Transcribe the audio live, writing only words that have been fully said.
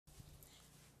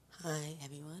Hi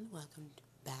everyone, welcome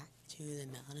back to the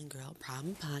Melanin Girl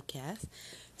Problem Podcast.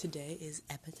 Today is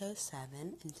episode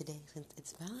 7, and today, since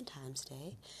it's Valentine's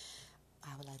Day, I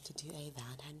would like to do a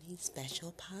Valentine's Day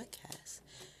special podcast.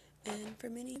 And for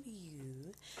many of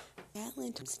you,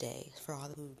 Galentine's Day, for all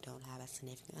who don't have a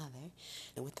significant other,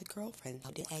 and with the girlfriends,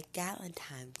 I'll do a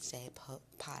Galentine's Day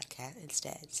podcast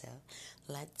instead. So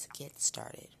let's get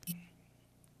started.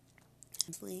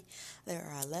 There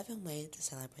are 11 ways to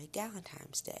celebrate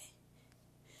Galentine's Day.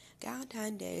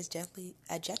 Galentine's Day is definitely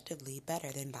objectively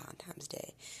better than Valentine's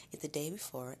Day. It's the day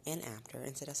before and after.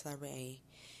 Instead of celebrating a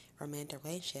romantic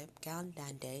relationship,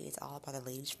 Galentine's Day is all about the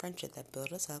ladies' friendship that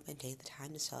build us up and take the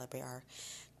time to celebrate our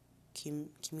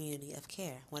community of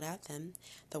care. Without them,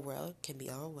 the world can be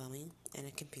overwhelming and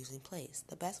a confusing place.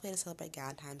 The best way to celebrate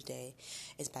Galentine's Day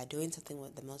is by doing something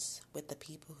with the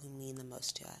people who mean the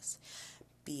most to us.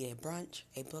 Be it a brunch,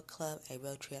 a book club, a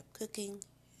road trip, cooking,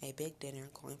 a big dinner,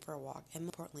 going for a walk, and more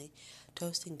importantly,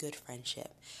 toasting good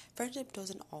friendship. Friendship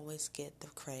doesn't always get the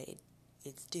credit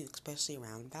it's due, especially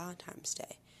around Valentine's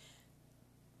Day.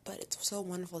 But it's so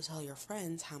wonderful to tell your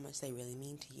friends how much they really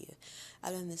mean to you.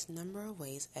 I've done this number of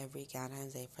ways every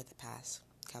Valentine's Day for the past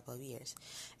couple of years.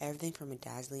 Everything from a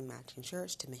dazzling matching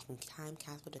shirts to making time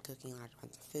capsule to cooking large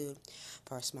amounts of food.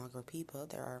 For a small group of people,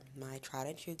 there are my tried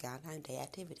and true Valentine's Day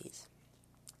activities.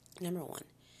 Number 1,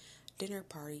 dinner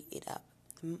party it up.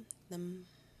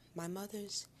 My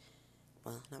mother's,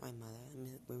 well, not my mother,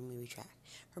 let me retract.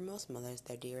 For most mothers,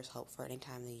 their dearest hope for any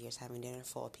time of the year is having dinner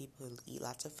full of people who eat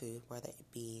lots of food, whether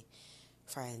it be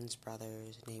friends,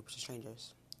 brothers, neighbors, or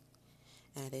strangers.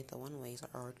 And I think the one ways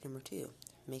are number 2,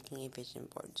 making a vision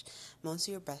board. Most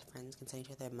of your best friends can send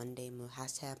each other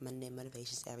has to have Monday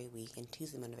motivations every week, and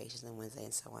Tuesday motivations on Wednesday,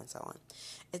 and so on and so on.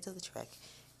 It's the trick.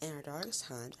 In our darkest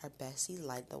times, our besties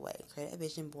light the way. Create a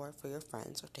vision board for your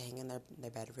friends or to hang in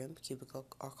their bedroom, cubicle,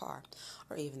 or car,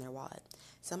 or even their wallet.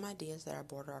 Some ideas that are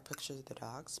bordered are pictures of the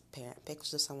dogs, parent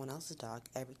pictures of someone else's dog,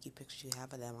 every cute picture you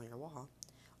have of them on your wall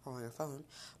or on your phone,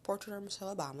 portrait of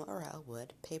Michelle Obama or Elle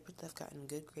Wood, papers that have gotten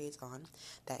good grades on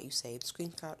that you saved,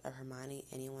 screenshot of Hermione,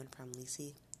 anyone from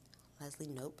Leslie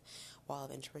Knope, wall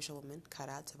of inspirational women,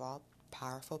 cutouts of all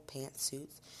powerful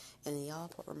pantsuits, and the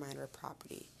all-important reminder of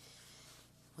property.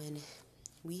 When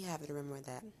we have to remember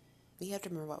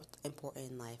what's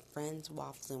important in life. Friends,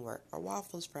 waffles, and work. Or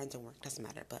waffles, friends, and work. Doesn't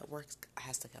matter, but work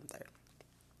has to come third.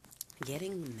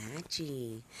 Getting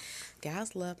matching.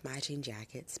 Gals love matching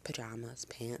jackets, pajamas,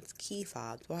 pants, key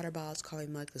fobs, water bottles, coffee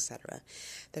mugs, etc.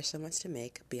 There's so much to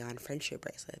make beyond friendship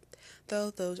bracelet,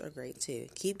 though those are great too.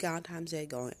 Keep Valentine's Day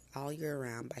going all year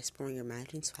round by sporting your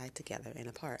matching swag together and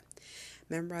apart.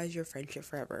 Memorize your friendship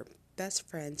forever. Best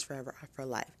friends forever are for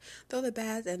life, though the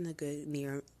bad and the good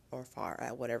near or far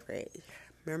at whatever age.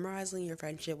 Memorizing your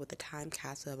friendship with a time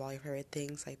capsule of all your favorite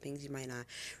things, like things you might not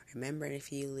remember in a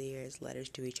few years, letters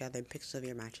to each other, and pictures of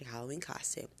your matching Halloween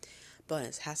costume.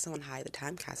 Bonus, have someone hide the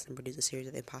time capsule and produce a series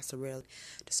of impossible riddles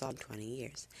to solve in 20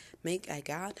 years. Make a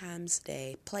Valentine's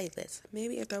Day playlist,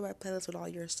 maybe a throwback playlist with all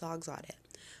your songs on it.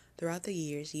 Throughout the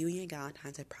years, you and your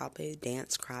Galentines have probably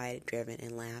danced, cried, driven,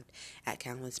 and laughed at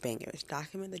countless bangers.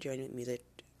 Document the journey with music,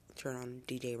 turn on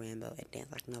DJ Rambo, and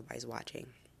dance like nobody's watching.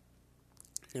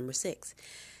 Number 6,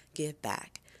 give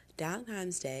back.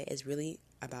 Valentine's Day is really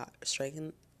about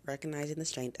recognizing the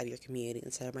strength of your community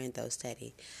and celebrating those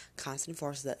steady, constant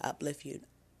forces that uplift you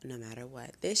no matter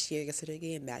what. This year, consider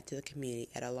giving back to the community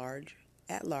at large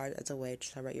as a way to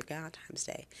celebrate your Valentine's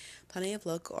Day. Plenty of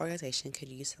local organizations could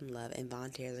use some love, and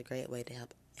volunteer is a great way to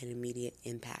help an immediate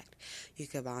impact. You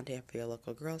could volunteer for your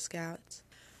local Girl Scouts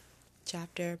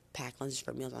chapter, pack lunches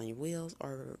for Meals on Your Wheels,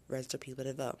 or register people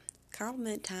to vote.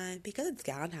 Compliment time, because it's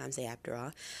Valentine's Day after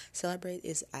all. Celebrate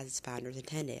is as its founders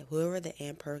intended. Whoever the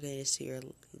Aunt Perkin is to your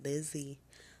Leslie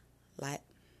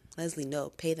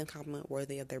Knope, pay them compliment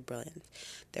worthy of their brilliance.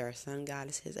 There are sun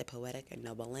goddesses, a poetic and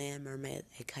noble land, mermaid,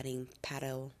 a cutting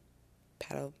paddle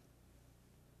Pilates,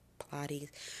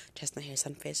 chestnut hair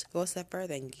sunfish. Go a step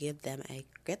further and get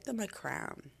them a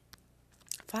crown.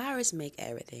 Flowers make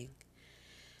everything.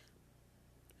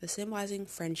 The symbolizing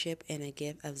friendship and a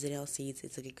gift of zennial seeds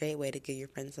is a great way to give your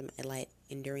friends some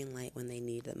enduring light when they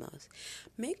need it the most.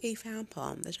 Make a found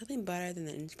poem. There's nothing better than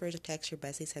the inspirational text your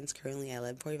bestie sends currently at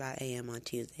 11:45 a.m. on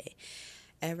Tuesday.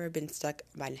 Ever been stuck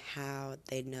by how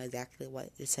they know exactly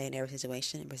what to say in every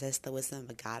situation and possess the wisdom of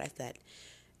a goddess that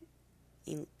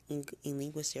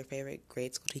linguist your favorite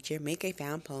grade school teacher? Make a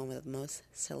found poem with the most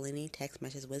Selene text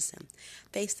message wisdom.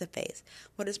 Face to face.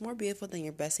 What is more beautiful than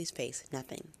your bestie's face?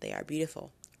 Nothing. They are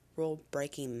beautiful.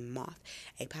 Rule-breaking moth,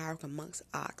 a powerful monk's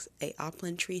ox, a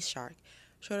upland tree shark,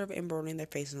 short of embroidering their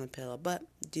faces on a pillow, but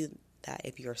do that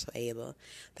if you're so able.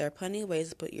 There are plenty of ways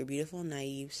to put your beautiful,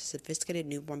 naive, sophisticated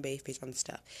newborn baby face on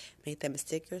stuff. Make them a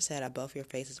sticker set on both your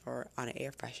faces or on an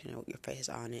air freshener with your face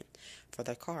on it. For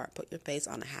their car, put your face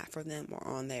on a hat for them or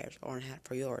on theirs or on a hat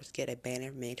for yours. Get a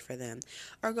banner made for them.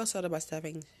 Or go sell it by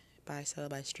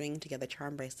stringing together a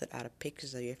charm bracelet out of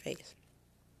pictures of your face.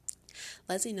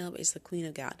 Leslie Knope is the queen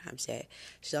of Galentine's Day.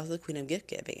 She's also the queen of gift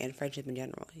giving and friendship in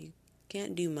general. You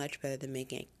can't do much better than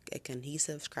making a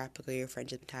cohesive scrapbook of your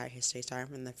friendship's entire history, starting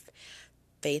from the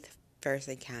faith first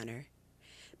encounter.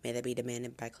 May they be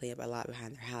demanded by clean up a lot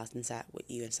behind their house and sat with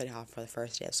you in study hall for the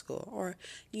first day of school, or,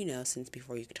 since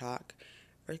before you could talk.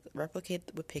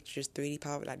 Replicate with pictures, 3D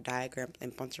pop-up diagrams,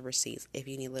 and bunch of receipts. If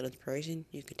you need a little inspiration,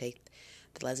 you can take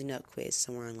the Leslie Knope quiz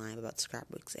somewhere online about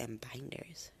scrapbooks and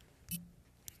binders.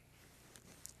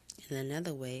 In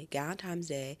another way, Galentine's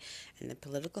Day and the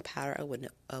political power of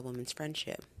women's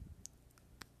friendship.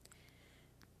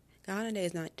 Galentine's Day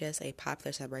is not just a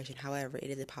popular celebration, however, it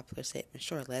is a popular statement.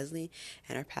 Sure, Leslie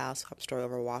and her pals swap story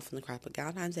over waffle and crap, but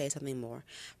Galentine's Day is something more.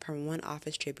 From one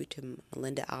office tribute to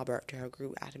Melinda Albert to her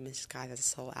group activist disguised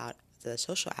as a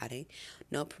social outing,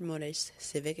 Knope promoted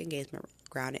civic engagement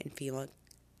grounded in female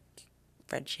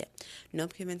friendship.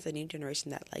 Knope convinced the new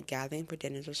generation that, like gathering for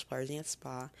dinners or splurging at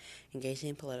spa,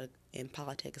 engaging in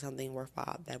politics is something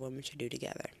worthwhile that women should do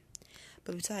together.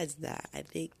 But besides that, I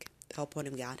think the whole point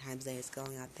of Galentine's Day is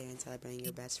going out there and celebrating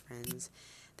your best friends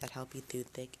that help you through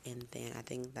thick and thin. I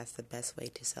think that's the best way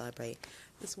to celebrate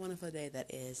this wonderful day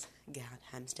that is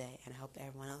Galentine's Day. And I hope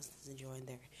everyone else is enjoying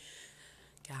their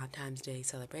Galentine's Day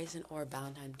celebration or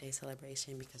Valentine's Day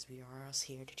celebration, because we are all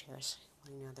here to cherish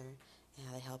one another and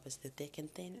how they help us through thick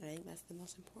and thin. And I think that's the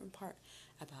most important part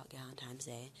about Galentine's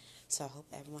Day. So I hope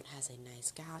everyone has a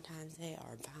nice Galentine's Day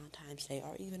or Valentine's Day,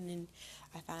 or even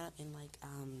I found out in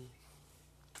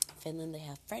Finland they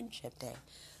have Friendship Day,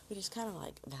 which is kind of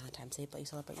like Valentine's Day, but you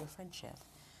celebrate your friendship.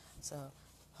 So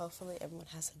hopefully everyone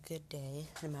has a good day,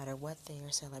 no matter what they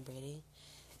are celebrating.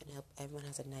 And I hope everyone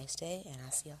has a nice day, and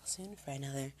I'll see y'all soon for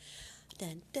another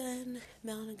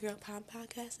Melanin Girl Pop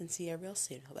podcast, and see you real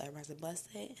soon. Hope everyone has a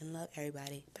blessed day, and love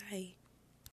everybody. Bye.